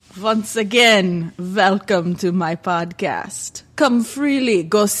Once again, welcome to my podcast. Come freely,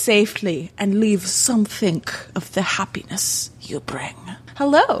 go safely, and leave something of the happiness you bring.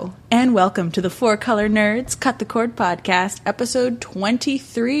 Hello, and welcome to the Four Color Nerds Cut the Cord podcast, episode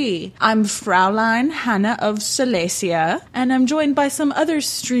 23. I'm Fraulein Hannah of Silesia, and I'm joined by some other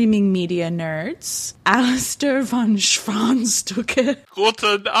streaming media nerds. Alistair von Schwanstucke.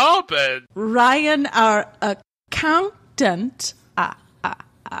 Guten Abend. Ryan, our accountant.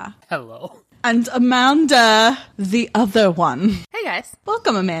 Hello. And Amanda, the other one. Hey guys.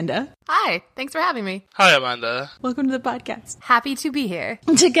 Welcome, Amanda. Hi. Thanks for having me. Hi, Amanda. Welcome to the podcast. Happy to be here.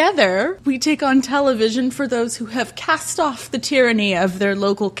 Together, we take on television for those who have cast off the tyranny of their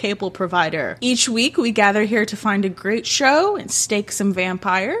local cable provider. Each week, we gather here to find a great show and stake some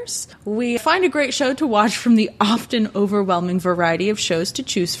vampires. We find a great show to watch from the often overwhelming variety of shows to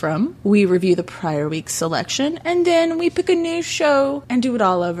choose from. We review the prior week's selection, and then we pick a new show and do it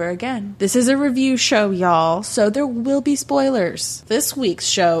all over again. This is a review show, y'all, so there will be spoilers. This week's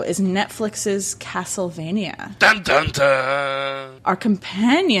show is Netflix's CastleVania. Dun dun dun. Our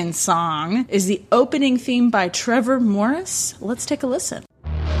companion song is the opening theme by Trevor Morris. Let's take a listen.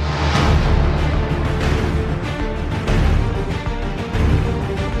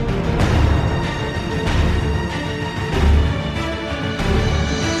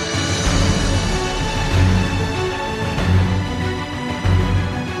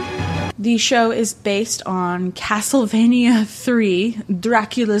 The show is based on CastleVania 3,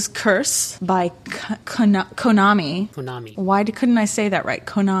 Dracula's Curse by Konami. Konami. Why couldn't I say that right?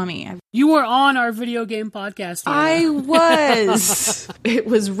 Konami. You were on our video game podcast. I was. It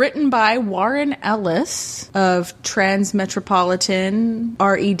was written by Warren Ellis of Transmetropolitan,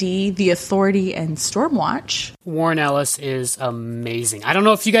 RED, The Authority, and Stormwatch. Warren Ellis is amazing. I don't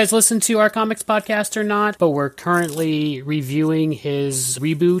know if you guys listen to our comics podcast or not, but we're currently reviewing his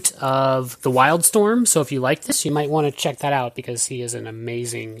reboot of The Wildstorm. So if you like this, you might want to check that out because he is an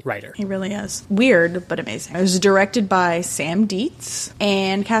amazing writer. He really is. Weird, but amazing. It was directed by Sam Dietz,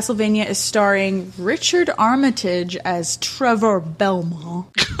 and CastleVania is starring Richard Armitage as Trevor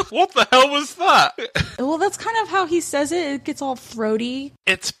Belmont. What the hell was that? Well, that's kind of how he says it. It gets all throaty.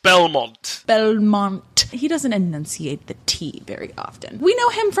 It's Belmont. Belmont. He doesn't enunciate the T very often. We know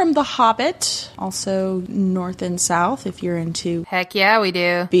him from The Hobbit, also North and South, if you're into Heck yeah, we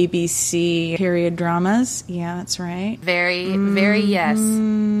do. BBC period dramas. Yeah, that's right. Very yes.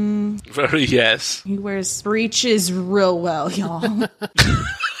 Very yes. He wears breeches real well, y'all.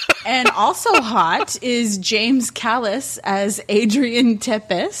 And also hot is James Callis as Adrian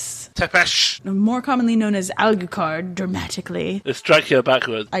Tepes. Tepesh. More commonly known as Alucard, dramatically. It's Dracula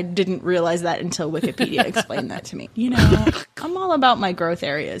backwards. I didn't realize that until Wikipedia explained that to me. You know, I'm all about my growth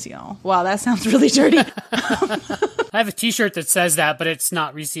areas, y'all. Wow, that sounds really dirty. I have a t-shirt that says that, but it's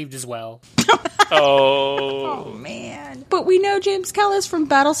not received as well. Oh, man. But we know James Callis from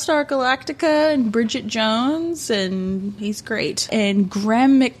Battlestar Galactica and Bridget Jones, and he's great. And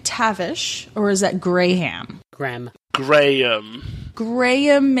Graham McTavish, or is that Graham?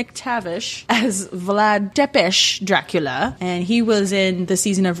 Graham McTavish as Vlad Tepes Dracula, and he was in the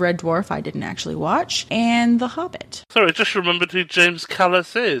season of Red Dwarf I didn't actually watch, and The Hobbit. Sorry, I just remembered who James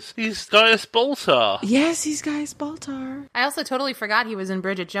Callis is. He's Gaius Baltar. Yes, he's Gaius Baltar. I also totally forgot he was in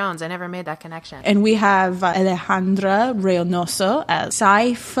Bridget Jones. I never made that connection. And we have Alejandra Reynoso as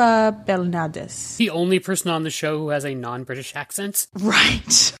Saifa Bernades. The only person on the show who has a non-British accent.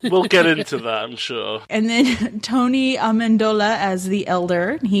 Right. We'll get into that, I'm sure. And then Tony Amendola as the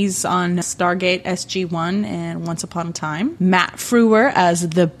Elder. He's on Stargate SG-1 and Once Upon a Time. Matt Frewer as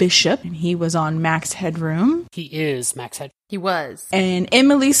the Bishop, and he was on Max Headroom. He is Max Headroom. He was. And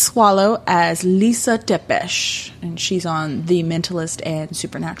Emily Swallow as Lisa Tepes, and she's on The Mentalist and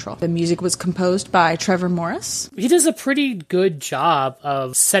Supernatural. The music was composed by Trevor Morris. He does a pretty good job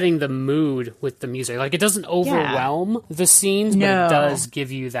of setting the mood with the music. Like, it doesn't overwhelm the scenes, but it does give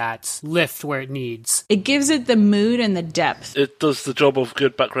you that lift where it needs. It gives it the mood and the depth. It does the job of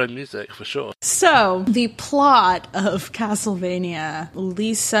good background music, for sure. So, the plot of CastleVania,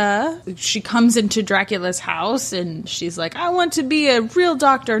 Lisa, she comes into Dracula's house, and she's like, I want to be a real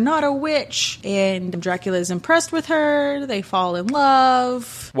doctor, not a witch. And Dracula is impressed with her. They fall in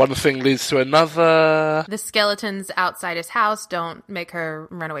love. One thing leads to another. The skeletons outside his house don't make her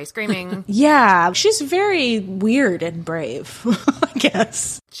run away screaming. Yeah, she's very weird and brave, I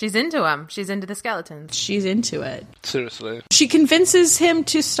guess. She's into him. She's into the skeletons. She's into it. Seriously. She convinces him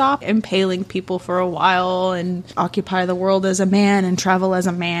to stop impaling people for a while and occupy the world as a man and travel as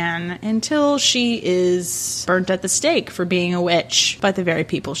a man until she is burnt at the stake for being a witch by the very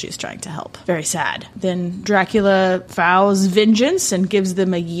people she's trying to help. Very sad. Then Dracula vows vengeance and gives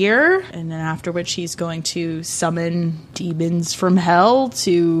them a year, and then after which he's going to summon demons from hell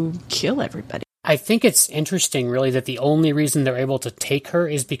to kill everybody. I think it's interesting, really, that the only reason they're able to take her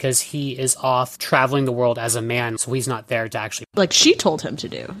is because he is off traveling the world as a man, so he's not there to actually... Like she told him to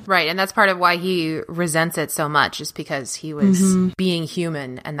do. Right, and that's part of why he resents it so much, is because he was being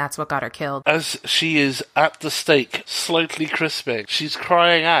human, and that's what got her killed. As she is at the stake, slowly crisping, she's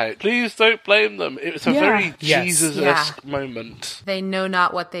crying out, please don't blame them. It's a very Jesus-esque moment. They know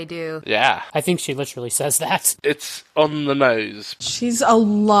not what they do. Yeah. I think she literally says that. It's on the nose. She's a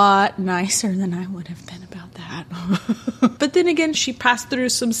lot nicer than I would have been about that. But then again, she passed through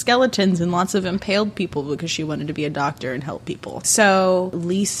some skeletons and lots of impaled people because she wanted to be a doctor and help people. So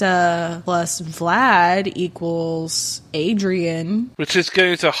Lisa plus Vlad equals Adrian. Which is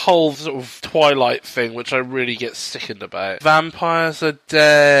going to a whole sort of Twilight thing, which I really get sickened about. Vampires are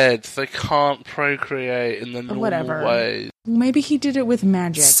dead. They can't procreate in the normal way. Maybe he did it with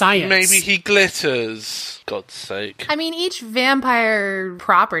magic. Science. Maybe he glitters. God's sake. I mean, each vampire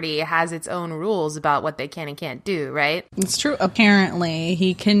property has its own rules about what they can and can't do, right? It's true. Apparently,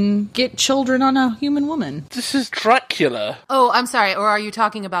 he can get children on a human woman. This is Dracula. Oh, I'm sorry. Or are you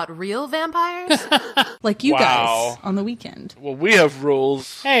talking about real vampires? Like you guys on the weekend. Well, we have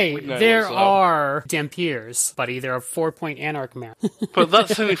rules. Hey, We know there what's up. are Dampiers, buddy. They're a 4-point Anarch mare. But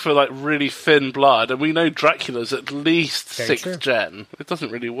that's only for, like, really thin blood, and we know Dracula's at least Very 6th true. gen. It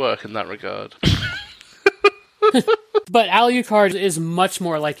doesn't really work in that regard. But Alucard is much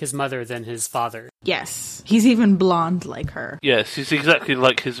more like his mother than his father. Yes. He's even blonde like her. Yes, he's exactly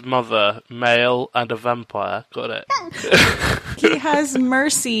like his mother, male and a vampire. Got it. He has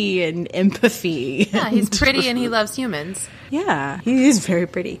mercy and empathy. Yeah, he's pretty and he loves humans. Yeah, he is very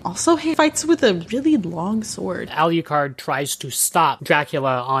pretty. Also, he fights with a really long sword. Alucard tries to stop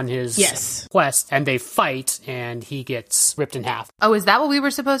Dracula on his quest, and they fight, and he gets ripped in half. Oh, is that what we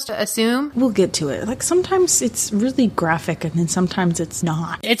were supposed to assume? We'll get to it. Like, sometimes it's really graphic, and then sometimes it's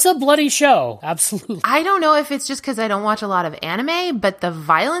not. It's a bloody show, absolutely. I don't know if it's just because I don't watch a lot of anime, but the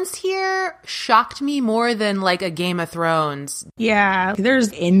violence here shocked me more than like a Game of Thrones. Yeah, there's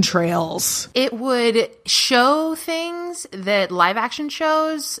entrails. It would show things that live action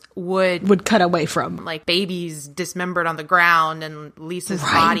shows would cut away from. Like babies dismembered on the ground and Lisa's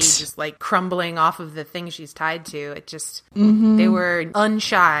body just like crumbling off of the thing she's tied to. It just, they were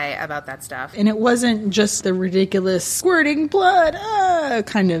unshy about that stuff. And it wasn't just the ridiculous squirting blood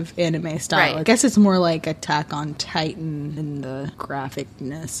kind of anime style. Right. I guess it's more like Attack on Titan in the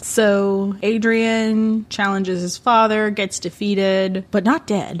graphicness. So Adrian challenges his father, gets defeated, but not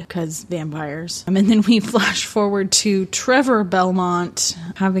dead because vampires. And then we flash forward to Trevor Belmont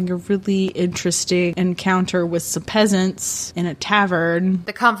having a really interesting encounter with some peasants in a tavern.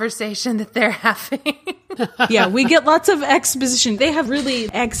 The conversation that they're having. Yeah, we get lots of exposition. They have really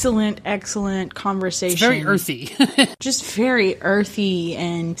excellent conversation. It's very earthy. Just very earthy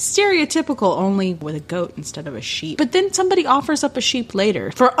and stereotypical, only with a goat instead of a sheep. But then somebody offers up a sheep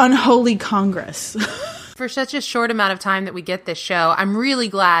later for unholy congress. For such a short amount of time that we get this show, I'm really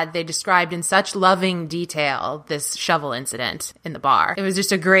glad they described in such loving detail this shovel incident in the bar. It was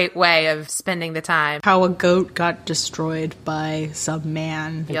just a great way of spending the time. How a goat got destroyed by some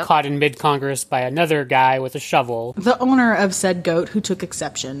man. And caught in mid-Congress by another guy with a shovel. The owner of said goat who took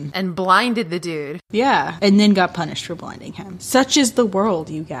exception. And blinded the dude. Yeah, and then got punished for blinding him. Such is the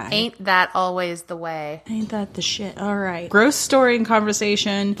world, you guys. Ain't that always the way? Ain't that the shit? All right. Gross story and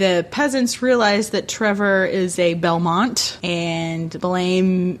conversation. The peasants realize that Trevor is a Belmont and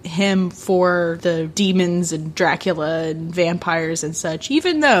blame him for the demons and Dracula and vampires and such,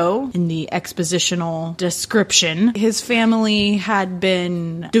 even though in the expositional description his family had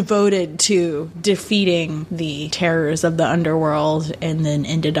been devoted to defeating the terrors of the underworld and then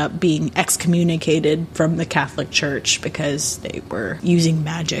ended up being excommunicated from the Catholic Church because they were using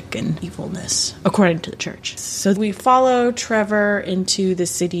magic and evilness, according to the church. So we follow Trevor into the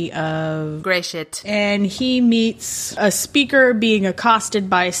city of Greyshit. And he meets a speaker being accosted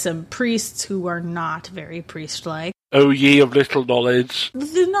by some priests who are not very priest-like. Oh, ye of little knowledge.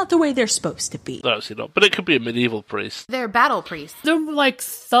 They're not the way they're supposed to be. No, actually not. But it could be a medieval priest. They're battle priests. They're like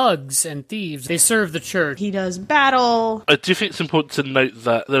thugs and thieves. They serve the church. He does battle. I do think it's important to note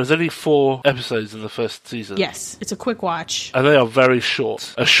that there's only 4 episodes in the first season. Yes, it's a quick watch. And they are very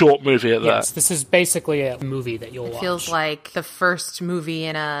short. A short movie at that. Yes, this is basically a movie that you'll watch. It feels like the first movie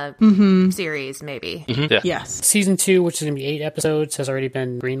in a series, maybe. Mm-hmm. Yeah. Yes. Season 2, which is going to be 8 episodes, has already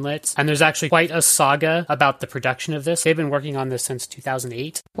been greenlit. And there's actually quite a saga about the production of this. They've been working on this since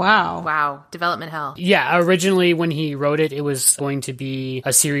 2008. Wow. Wow. Development hell. Yeah, originally when he wrote it, it was going to be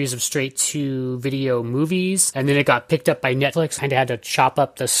a series of straight-to-video movies. And then it got picked up by Netflix. Kind of had to chop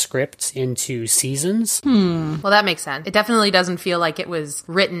up the script into seasons. Well, that makes sense. It definitely doesn't feel like it was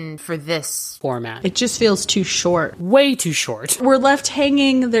written for this format. It just feels too short. Way too short. We're left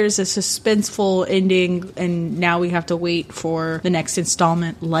hanging. There's a suspenseful ending, and now we have to wait for the next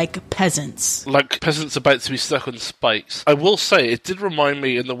installment, like peasants. Like peasants about to be stuck on spikes. I will say, it did remind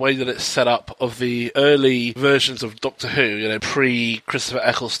me in the way that it's set up of the early versions of Doctor Who, pre-Christopher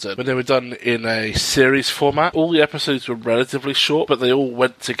Eccleston, when they were done in a series format. All the episodes were relatively short, but they all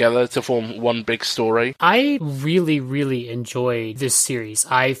went together to form one big story. I really, really enjoyed this series.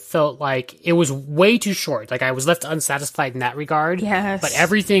 I felt like it was way too short. Like, I was left unsatisfied in that regard. Yes. But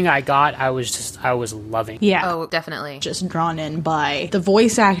everything I got, I was loving. Yeah. Oh, definitely. Just drawn in by the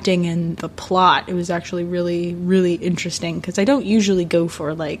voice acting and the plot. It was actually really, really interesting, because I don't usually go for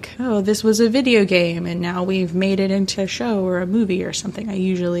this was a video game and now we've made it into a show or a movie or something. I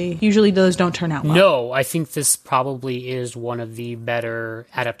usually those don't turn out well. No, I think this probably is one of the better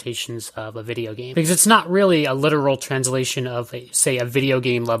adaptations of a video game, because it's not really a literal translation of, say, a video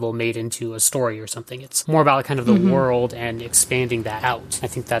game level made into a story or something. It's more about kind of the world and expanding that out. I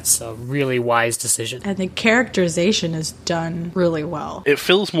think that's a really wise decision. And the characterization is done really well. It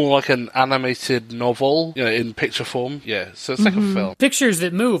feels more like an animated novel, in picture form. Yeah, so it's like a film. Pictures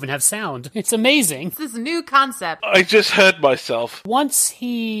that move and have sound. It's amazing. This is a new concept. I just heard myself. Once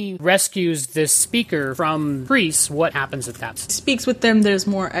he rescues this speaker from priests, what happens at that? Speaks with them, there's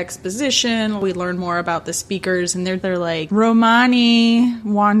more exposition. We learn more about the speakers, and they're like Romani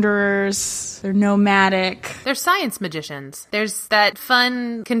wanderers. They're nomadic. They're science magicians. There's that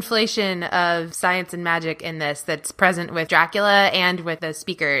fun conflation of science and magic in this that's present with Dracula and with the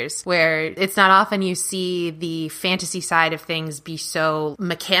speakers, where it's not often you see the fantasy side of things be so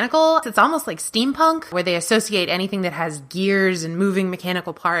mechanical. It's almost like steampunk, where they associate anything that has gears and moving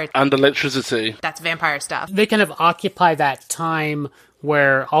mechanical parts. And electricity. That's vampire stuff. They kind of occupy that time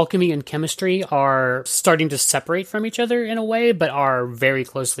where alchemy and chemistry are starting to separate from each other in a way, but are very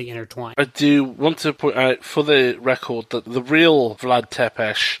closely intertwined. I do want to point out for the record that the real Vlad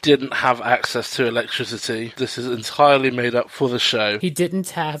Tepes didn't have access to electricity. This is entirely made up for the show. He didn't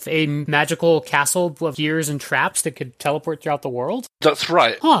have a magical castle of gears and traps that could teleport throughout the world? That's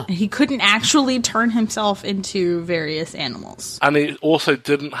right. Huh. He couldn't actually turn himself into various animals. And he also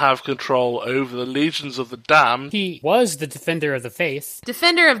didn't have control over the legions of the damned. He was the defender of the faith.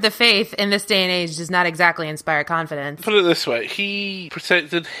 Defender of the faith in this day and age does not exactly inspire confidence. Put it this way, he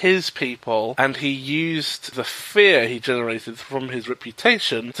protected his people, and he used the fear he generated from his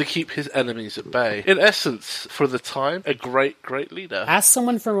reputation to keep his enemies at bay. In essence, for the time, a great, great leader. Ask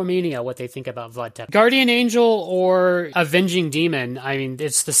someone from Romania what they think about Vlad Tepes. Guardian Angel or Avenging Demon, I mean,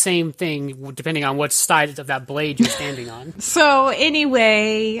 it's the same thing depending on what side of that blade you're standing on. So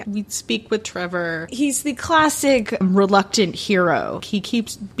anyway, we speak with Trevor. He's the classic reluctant hero. He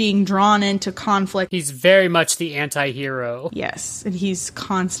keeps being drawn into conflict. He's very much the anti-hero. Yes, and he's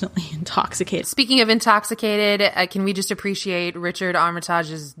constantly intoxicated. Speaking of intoxicated, can we just appreciate Richard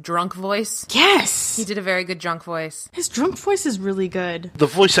Armitage's drunk voice? Yes! He did a very good drunk voice. His drunk voice is really good. The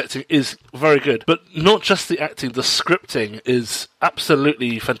voice acting is very good, but not just the acting, the scripting is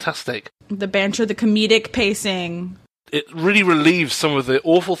absolutely fantastic. The banter, the comedic pacing. It really relieves some of the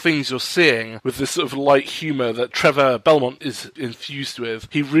awful things you're seeing with this sort of light humour that Trevor Belmont is infused with.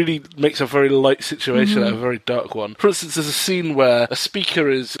 He really makes a very light situation out of a very dark one. For instance, there's a scene where a speaker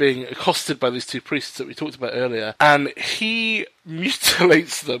is being accosted by these two priests that we talked about earlier, and he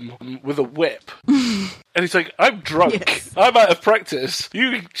mutilates them with a whip. And he's like, I'm drunk. Yes. I'm out of practice.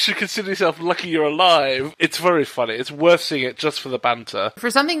 You should consider yourself lucky you're alive. It's very funny. It's worth seeing it just for the banter. For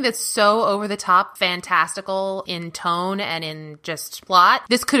something that's so over-the-top fantastical in tone and in just plot,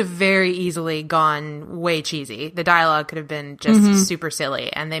 this could have very easily gone way cheesy. The dialogue could have been just super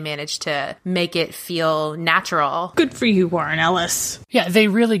silly, and they managed to make it feel natural. Good for you, Warren Ellis. Yeah, they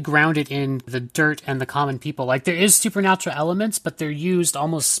really ground it in the dirt and the common people. Like, there is supernatural elements, but they're used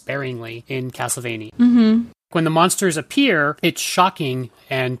almost sparingly in CastleVania. When the monsters appear, it's shocking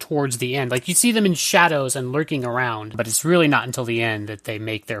and towards the end. Like, you see them in shadows and lurking around, but it's really not until the end that they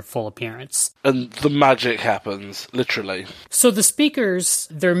make their full appearance. And the magic happens, literally. So the speakers,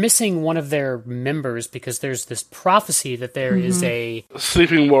 they're missing one of their members because there's this prophecy that there is a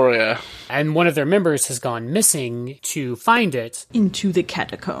sleeping warrior. And one of their members has gone missing to find it. Into the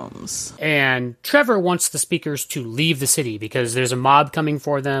catacombs. And Trevor wants the speakers to leave the city because there's a mob coming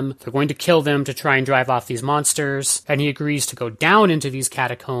for them. They're going to kill them to try and drive off these monsters. And he agrees to go down into these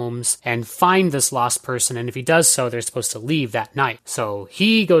catacombs and find this lost person. And if he does so, they're supposed to leave that night. So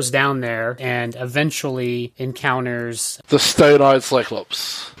he goes down there and eventually encounters the stone-eyed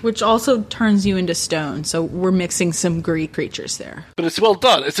Cyclops. Which also turns you into stone, so we're mixing some Greek creatures there. But it's well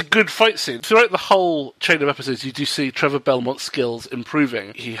done. It's a good fight scene. Throughout the whole chain of episodes, you do see Trevor Belmont's skills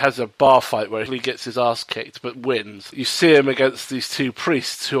improving. He has a bar fight where he gets his ass kicked, but wins. You see him against these two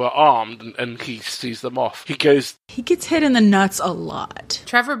priests who are armed, and he sees them off. He gets hit in the nuts a lot.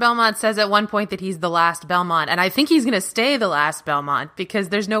 Trevor Belmont says at one point that he's the last Belmont, and I think he's going to stay the last Belmont, because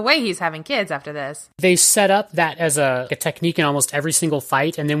there's no way he's having kids after this. They set up that as a technique in almost every single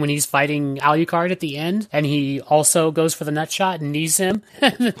fight, and then when he's fighting Alucard at the end, and he also goes for the nut shot and knees him.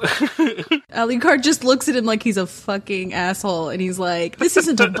 Alucard just looks at him like he's a fucking asshole, and he's like, this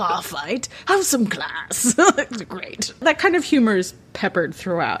isn't a bar fight. Have some class. It's great. That kind of humor is peppered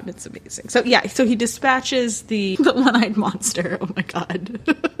throughout. It's amazing. So yeah, so he dispatches the one-eyed monster. Oh my god.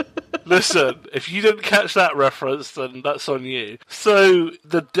 Listen, if you didn't catch that reference, then that's on you. So,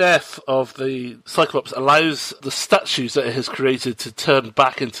 the death of the Cyclops allows the statues that it has created to turn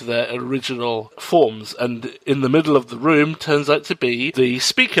back into their original forms, and in the middle of the room turns out to be the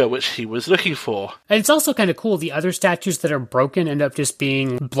speaker, which he was looking for. And it's also kind of cool, the other statues that are broken end up just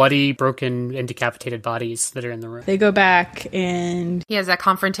being bloody, broken, and decapitated bodies that are in the room. They go back, and he has that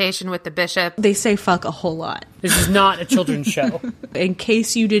confrontation with the bishop. They say fuck a whole lot. This is not a children's show. In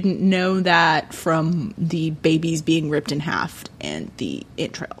case you didn't know that from the babies being ripped in half and the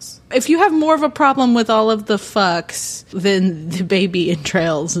entrails. If you have more of a problem with all of the fucks than the baby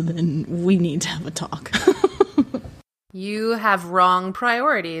entrails, then we need to have a talk. You have wrong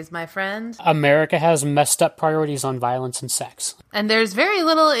priorities, my friend. America has messed up priorities on violence and sex. And there's very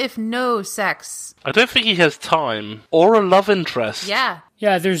little, if no, sex. I don't think he has time or a love interest. Yeah,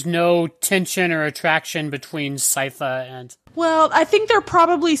 there's no tension or attraction between Sypha and... Well, I think they're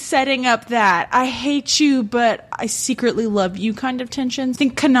probably setting up that I hate you, but I secretly love you kind of tension. I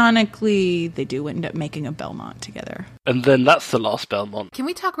think canonically they do end up making a Belmont together. And then that's the last Belmont. Can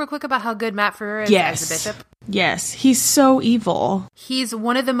we talk real quick about how good Matt Frewer is as a bishop? Yes, he's so evil. He's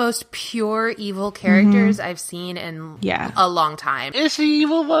one of the most pure evil characters I've seen in a long time. Is he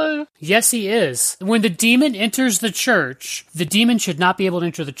evil, though? Yes, he is. When the demon enters the church, the demon should not be able to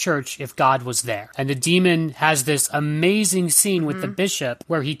enter the church if God was there. And the demon has this amazing scene with the bishop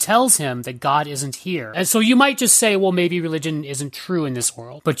where he tells him that God isn't here. And so you might just say, well, maybe religion isn't true in this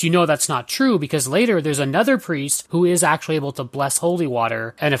world. But you know that's not true because later there's another priest who is actually able to bless holy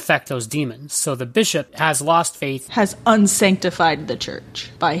water and affect those demons. So the bishop has lost faith. Has unsanctified the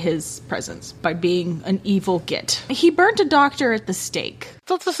church by his presence, by being an evil git. He burnt a doctor at the stake.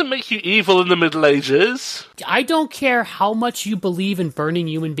 That doesn't make you evil in the Middle Ages. I don't care how much you believe in burning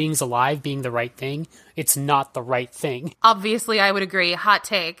human beings alive being the right thing. It's not the right thing. Obviously, I would agree. Hot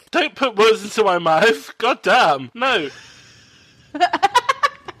take. Don't put words into my mouth. God damn. No.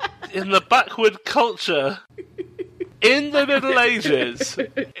 In the backward culture, in the Middle Ages...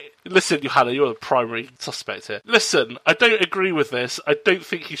 Listen, Johanna, you're the primary suspect here. Listen, I don't agree with this. I don't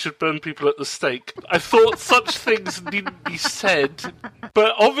think you should burn people at the stake. I thought such things needn't be said.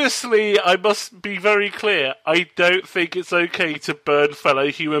 But obviously, I must be very clear. I don't think it's okay to burn fellow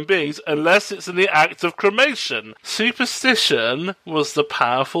human beings unless it's in the act of cremation. Superstition was the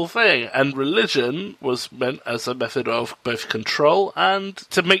powerful thing, and religion was meant as a method of both control and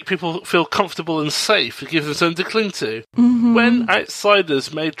to make people feel comfortable and safe, to give them something to cling to. When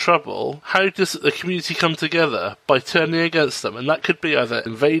outsiders made trouble, how does the community come together? By turning against them, and that could be either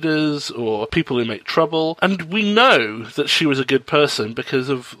invaders or people who make trouble. And we know that she was a good person because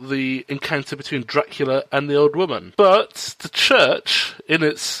of the encounter between Dracula and the old woman. But the church, in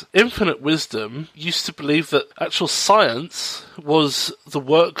its infinite wisdom, used to believe that actual science was the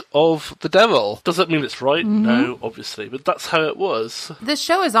work of the devil. Does that mean it's right? No, obviously, but that's how it was. This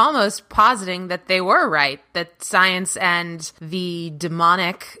show is almost positing that they were right, that science and the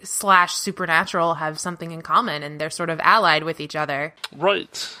demonic / supernatural have something in common, and they're sort of allied with each other.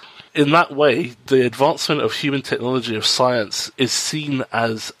 Right. In that way, the advancement of human technology, of science, is seen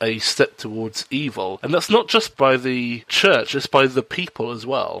as a step towards evil. And that's not just by the church, it's by the people as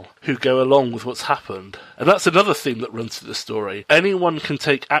well, who go along with what's happened. And that's another theme that runs through the story. Anyone can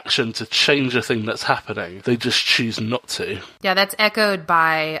take action to change a thing that's happening. They just choose not to. Yeah, that's echoed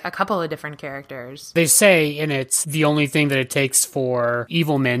by a couple of different characters. They say in it, the only thing that it takes for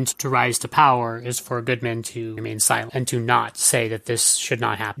evil men to rise to power is for good men to remain silent and to not say that this should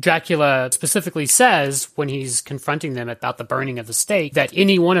not happen. Dracula specifically says, when he's confronting them about the burning of the stake, that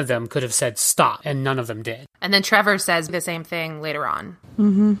any one of them could have said stop, and none of them did. And then Trevor says the same thing later on.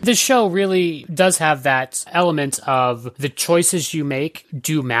 Mm-hmm. This show really does have that element of the choices you make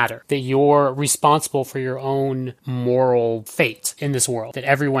do matter, that you're responsible for your own moral fate in this world, that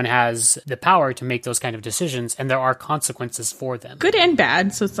everyone has the power to make those kind of decisions, and there are consequences for them. Good and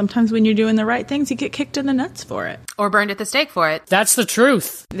bad, so sometimes when you're doing the right things, you get kicked in the nuts for it. Or burned at the stake for it. That's the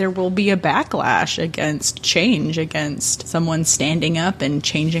truth. There will be a backlash against change, against someone standing up and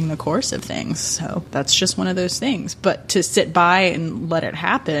changing the course of things, so that's just one of those things. But to sit by and let it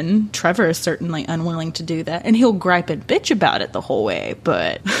happen, Trevor is certainly unwilling to do that, and he'll gripe and bitch about it the whole way,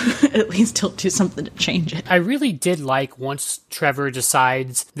 but at least he'll do something to change it. I really did like once Trevor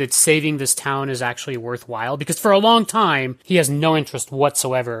decides that saving this town is actually worthwhile, because for a long time, he has no interest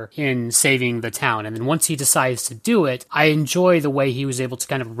whatsoever in saving the town, and then once he decides to do it, I enjoy the way he was able to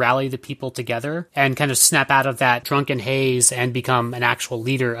kind of rally the people together and kind of snap out of that drunken haze and become an actual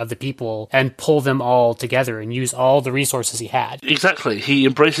leader of the people and pull them all together and use all the resources he had. Exactly. He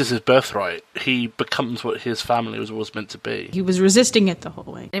embraces his birthright. He becomes what his family was always meant to be. He was resisting it the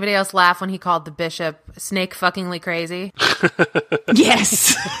whole way. Anybody else laugh when he called the bishop snake fuckingly crazy?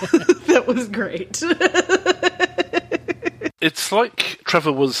 Yes! That was great. It's like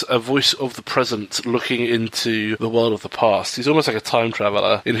Trevor was a voice of the present looking into the world of the past. He's almost like a time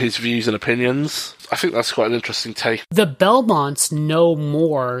traveller in his views and opinions. I think that's quite an interesting take. The Belmonts know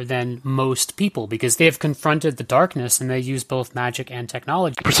more than most people because they have confronted the darkness and they use both magic and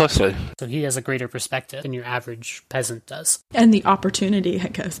technology. Precisely. So he has a greater perspective than your average peasant does. And the opportunity, I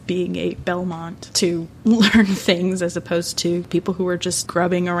guess, being a Belmont to learn things as opposed to people who are just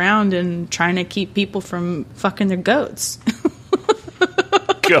grubbing around and trying to keep people from fucking their goats.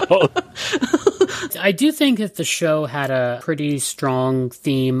 God. I do think that the show had a pretty strong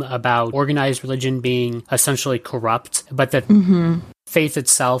theme about organized religion being essentially corrupt, but that faith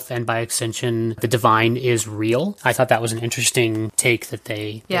itself, and by extension, the divine, is real. I thought that was an interesting take that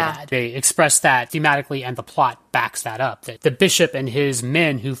they had. They expressed that thematically, and the plot backs that up. That the bishop and his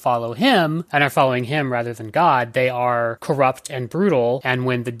men who follow him, and are following him rather than God, they are corrupt and brutal, and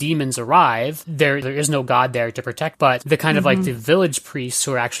when the demons arrive, there is no God there to protect, but the kind of like the village priests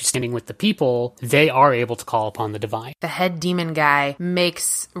who are actually standing with the people, they are able to call upon the divine. The head demon guy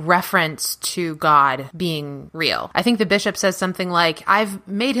makes reference to God being real. I think the bishop says something like, I've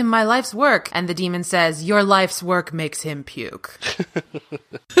made him my life's work. And the demon says, your life's work makes him puke.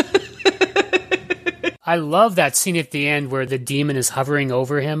 I love that scene at the end where the demon is hovering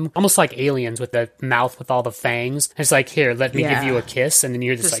over him, almost like Aliens with the mouth with all the fangs. And it's like, here, let me give you a kiss. And then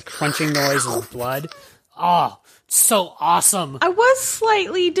you hear this like crunching noise and blood. Oh, so awesome. I was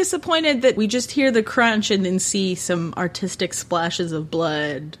slightly disappointed that we just hear the crunch and then see some artistic splashes of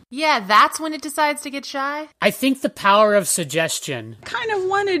blood. Yeah, that's when it decides to get shy. I think the power of suggestion. Kind of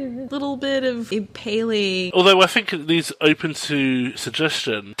wanted a little bit of impaling. Although I think it leaves open to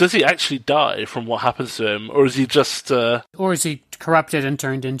suggestion. Does he actually die from what happens to him? Or is he just... Or is he corrupted and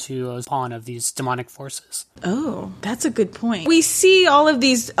turned into a pawn of these demonic forces? Oh, that's a good point. We see all of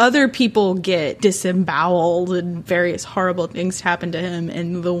these other people get disemboweled and various horrible things happen to him,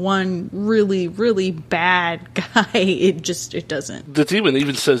 and the one really, really bad guy, it doesn't. The demon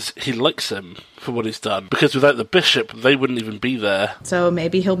even says he likes him for what he's done, because without the bishop, they wouldn't even be there. So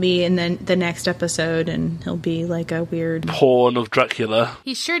maybe he'll be in the next episode, and he'll be like a weird pawn of Dracula.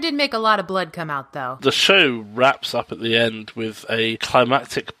 He sure did make a lot of blood come out, though. The show wraps up at the end with a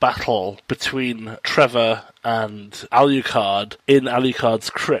climactic battle between Trevor and Alucard in Alucard's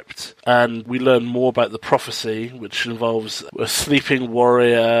crypt, and we learn more about the prophecy, which involves a sleeping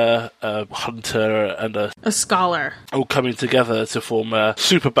warrior, a hunter, and a scholar all coming together to form a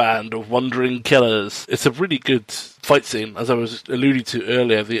super band of wandering killers. It's a really good fight scene. As I was alluding to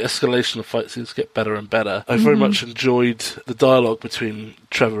earlier, the escalation of fight scenes get better and better. I very much enjoyed the dialogue between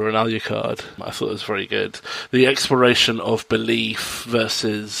Trevor and Alucard. I thought it was very good. The exploration of belief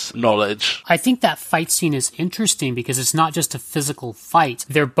versus knowledge. I think that fight scene is interesting because it's not just a physical fight.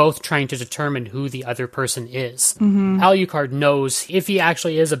 They're both trying to determine who the other person is. Alucard knows if he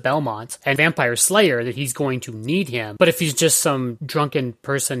actually is a Belmont and vampire slayer that he's going to need him. But if he's just some drunken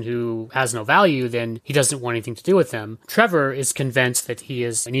person who has no value, then he doesn't want anything to do with with him. Trevor is convinced that he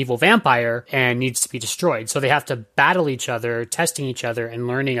is an evil vampire and needs to be destroyed. So they have to battle each other, testing each other, and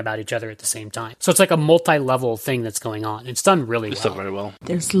learning about each other at the same time. So it's like a multi-level thing that's going on. It's done really well. It's done very well.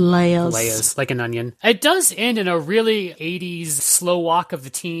 There's layers. Layers, like an onion. It does end in a really 80s slow walk of the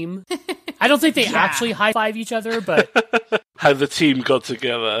team. I don't think they actually high-five each other, but... How the team got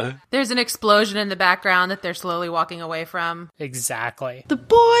together. There's an explosion in the background that they're slowly walking away from. Exactly. The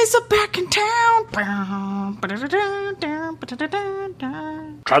boys are back in town.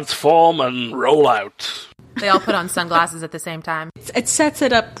 Transform and roll out. They all put on sunglasses at the same time. It sets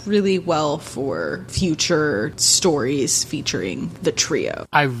it up really well for future stories featuring the trio.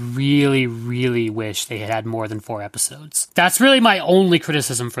 I really, really wish they had more than 4 episodes. That's really my only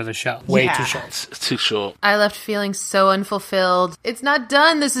criticism for the show. Way too short. It's too short. I left feeling so unfulfilled. It's not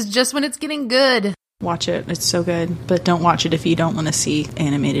done. This is just when it's getting good. Watch it. It's so good. But don't watch it if you don't want to see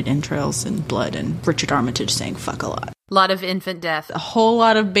animated entrails and blood and Richard Armitage saying fuck a lot. A lot of infant death. A whole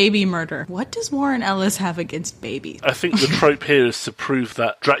lot of baby murder. What does Warren Ellis have against babies? I think the trope here is to prove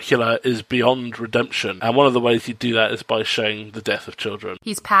that Dracula is beyond redemption. And one of the ways you do that is by showing the death of children.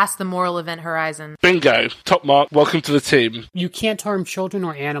 He's past the moral event horizon. Bingo. Top mark. Welcome to the team. You can't harm children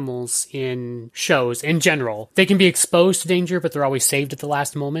or animals in shows in general. They can be exposed to danger, but they're always saved at the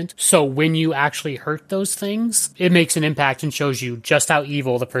last moment. So when you actually hurt those things, it makes an impact and shows you just how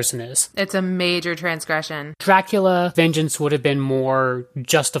evil the person is. It's a major transgression. Dracula vengeance would have been more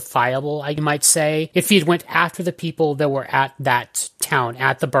justifiable, I might say, if he had went after the people that were at that town,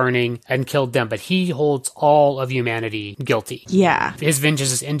 at the burning, and killed them. But he holds all of humanity guilty. Yeah. His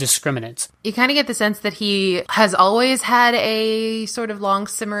vengeance is indiscriminate. You kind of get the sense that he has always had a sort of long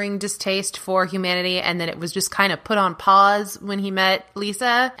simmering distaste for humanity, and then it was just kind of put on pause when he met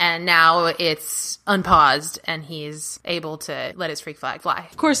Lisa, and now it's unpaused, and he's able to let his freak flag fly.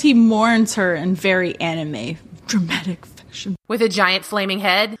 Of course, he mourns her in very anime, dramatic fashion. With a giant flaming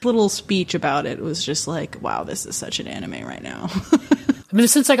head. Little speech about it was just like, wow, this is such an anime right now. I mean, the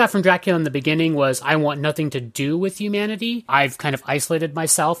sense I got from Dracula in the beginning was, I want nothing to do with humanity. I've kind of isolated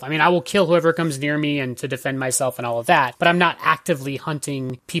myself. I mean, I will kill whoever comes near me and to defend myself and all of that, but I'm not actively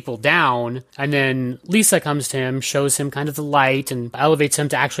hunting people down. And then Lisa comes to him, shows him kind of the light and elevates him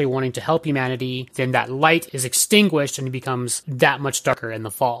to actually wanting to help humanity. Then that light is extinguished and he becomes that much darker in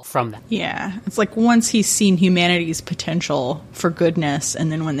the fall from that. Yeah. It's like once he's seen humanity's potential for goodness,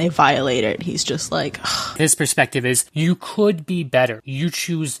 and then when they violate it, he's just like, ugh. His perspective is, you could be better. You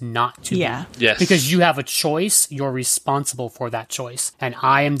choose not to. Yeah. Be. Yes. Because you have a choice, you're responsible for that choice. And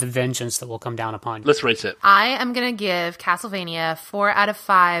I am the vengeance that will come down upon you. Let's rate it. I am going to give CastleVania 4 out of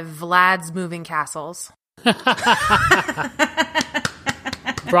 5 Vlad's moving castles.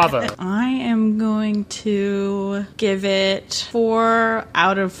 Bravo. I am going to give it 4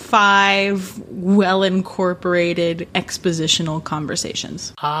 out of 5 well-incorporated expositional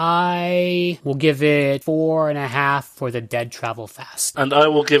conversations. I will give it 4.5 for the dead travel fast. And I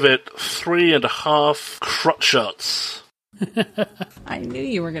will give it 3.5 crotch shots. I knew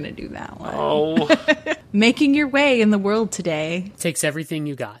you were going to do that one. Oh. Making your way in the world today. Takes everything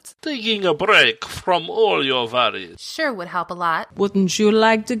you got. Taking a break from all your worries. Sure would help a lot. Wouldn't you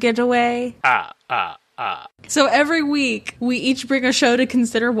like to get away? So every week, we each bring a show to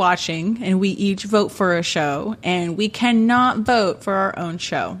consider watching, and we each vote for a show, and we cannot vote for our own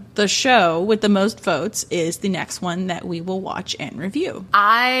show. The show with the most votes is the next one that we will watch and review.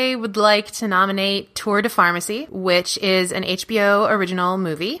 I would like to nominate Tour de Pharmacy, which is an HBO original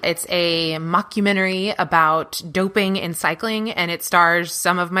movie. It's a mockumentary about doping in cycling, and it stars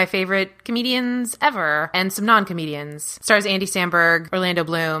some of my favorite comedians ever, and some non-comedians. It stars Andy Samberg, Orlando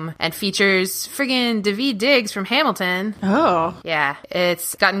Bloom, and features friggin' Daveed Diggs from Hamilton. Oh. Yeah,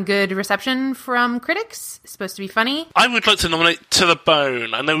 it's gotten good reception from critics. It's supposed to be funny. I would like to nominate To the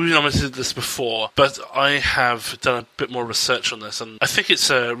Bone. I know we've nominated this before, but I have done a bit more research on this, and I think it's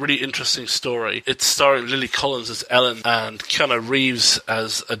a really interesting story. It's starring Lily Collins as Ellen and Keanu Reeves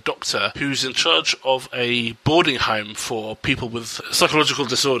as a doctor who's in charge of a boarding home for people with psychological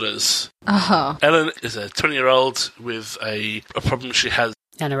disorders. Uh-huh. Ellen is a 20-year-old with a problem she has.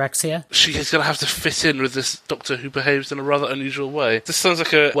 Anorexia. She is going to have to fit in with this doctor who behaves in a rather unusual way. This sounds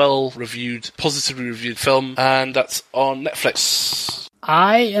like a well-reviewed, positively reviewed film, and that's on Netflix.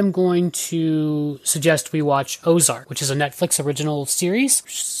 I am going to suggest we watch Ozark, which is a Netflix original series,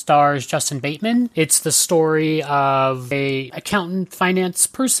 stars Justin Bateman. It's the story of a accountant finance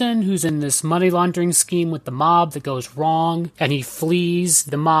person who's in this money laundering scheme with the mob that goes wrong, and he flees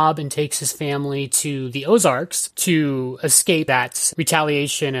the mob and takes his family to the Ozarks to escape that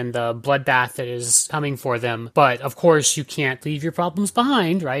retaliation and the bloodbath that is coming for them. But of course, you can't leave your problems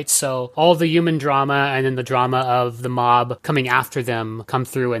behind, right? So all the human drama and then the drama of the mob coming after them come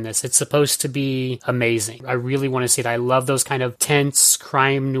through in this. It's supposed to be amazing. I really want to see it. I love those kind of tense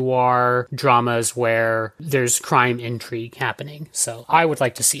crime noir dramas where there's crime intrigue happening. So I would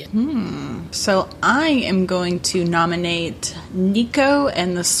like to see it. So I am going to nominate Nico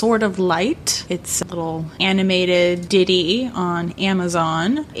and the Sword of Light. It's a little animated ditty on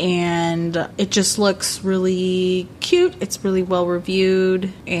Amazon, and it just looks really cute. It's really well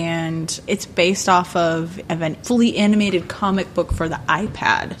reviewed, and it's based off of a fully animated comic book for the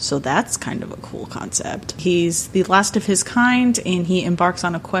iPad. So that's kind of a cool concept. He's the last of his kind, and he embarks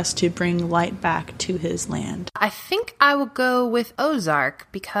on a quest to bring light back to his land. I think I will go with Ozark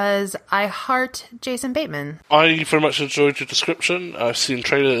because I heart Jason Bateman. I very much enjoyed your description. I've seen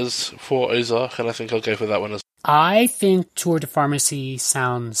trailers for Ozark, and I think I'll go for that one as well. I think Tour de Pharmacy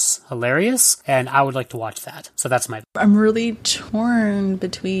sounds hilarious, and I would like to watch that. So that's my... I'm really torn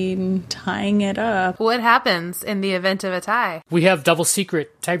between tying it up. What happens in the event of a tie? We have double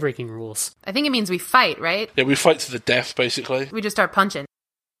secret tie-breaking rules. I think it means we fight, right? Yeah, we fight to the death, basically. We just start punching.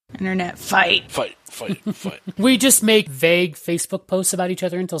 Internet fight. Fight. We just make vague Facebook posts about each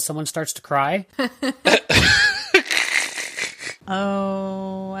other until someone starts to cry.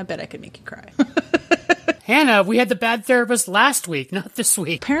 Oh, I bet I could make you cry. Hannah, we had the bad therapist last week, not this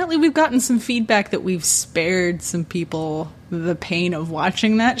week. Apparently we've gotten some feedback that we've spared some people the pain of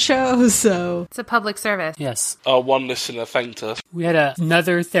watching that show, so... It's a public service. Yes. Our one listener thanked us. We had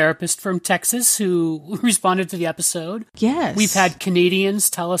another therapist from Texas who responded to the episode. Yes. We've had Canadians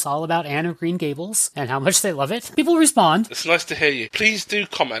tell us all about Anne of Green Gables and how much they love it. People respond. It's nice to hear you. Please do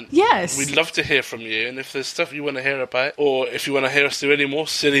comment. Yes. We'd love to hear from you, and if there's stuff you want to hear about, or if you want to hear us do any more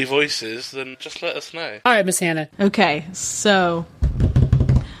silly voices, then just let us know. All right, Miss Hannah. Okay, so...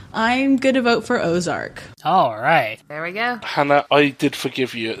 I'm going to vote for Ozark. All right. There we go. Hannah, I did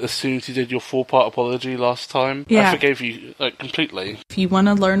forgive you as soon as you did your 4-part apology last time. Yeah. I forgave you, completely. If you want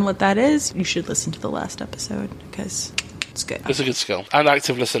to learn what that is, you should listen to the last episode, because it's good. It's a good skill. And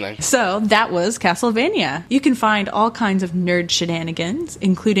active listening. So, that was CastleVania. You can find all kinds of nerd shenanigans,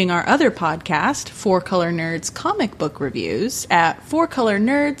 including our other podcast, 4Color Nerds Comic Book Reviews, at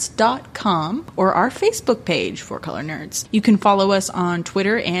 4colornerds.com, or our Facebook page, 4Color Nerds. You can follow us on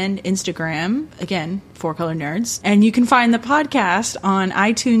Twitter and Instagram, again, 4Color Nerds. And you can find the podcast on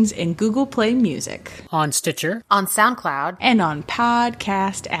iTunes and Google Play Music. On Stitcher. On SoundCloud. And on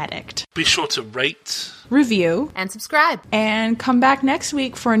Podcast Addict. Be sure to rate, review, and subscribe. And come back next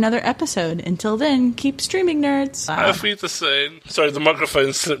week for another episode. Until then, keep streaming, nerds. Auf Wiedersehen. Sorry, the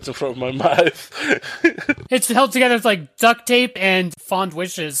microphone slipped in front of my mouth. It's held together with like duct tape and fond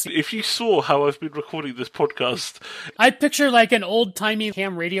wishes. If you saw how I've been recording this podcast, I picture like an old-timey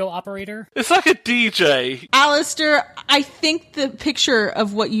ham radio operator. It's like a DJ. Alistair, I think the picture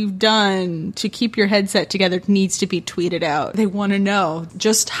of what you've done to keep your headset together needs to be tweeted out. They want to know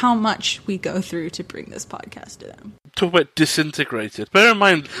just how much we go through to bring this podcast to them. Talk about disintegrated. Bear in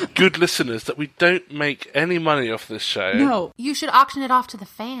mind, good listeners, that we don't make any money off this show. No. You should auction it off to the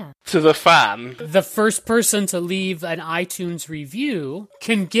fan. To the fan. The first person to leave an iTunes review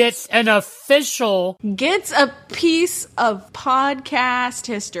can get an official... Gets a piece of podcast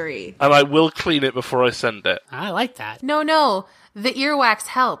history. And I will clean it before I send it. I like that. No. The earwax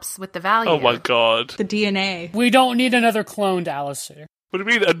helps with the value. Oh my god. The DNA. We don't need another cloned Alistair. What do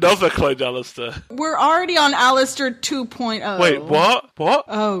you mean, another cloned Alistair? We're already on Alistair 2.0. Wait, what? What?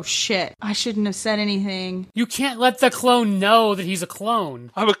 Oh, shit. I shouldn't have said anything. You can't let the clone know that he's a clone.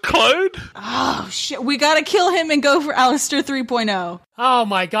 I'm a clone? Oh, shit. We gotta kill him and go for Alistair 3.0. Oh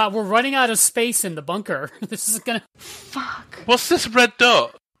my god, we're running out of space in the bunker. This is gonna... Fuck. What's this red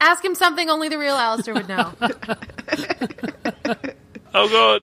dot? Ask him something only the real Alistair would know. Oh god.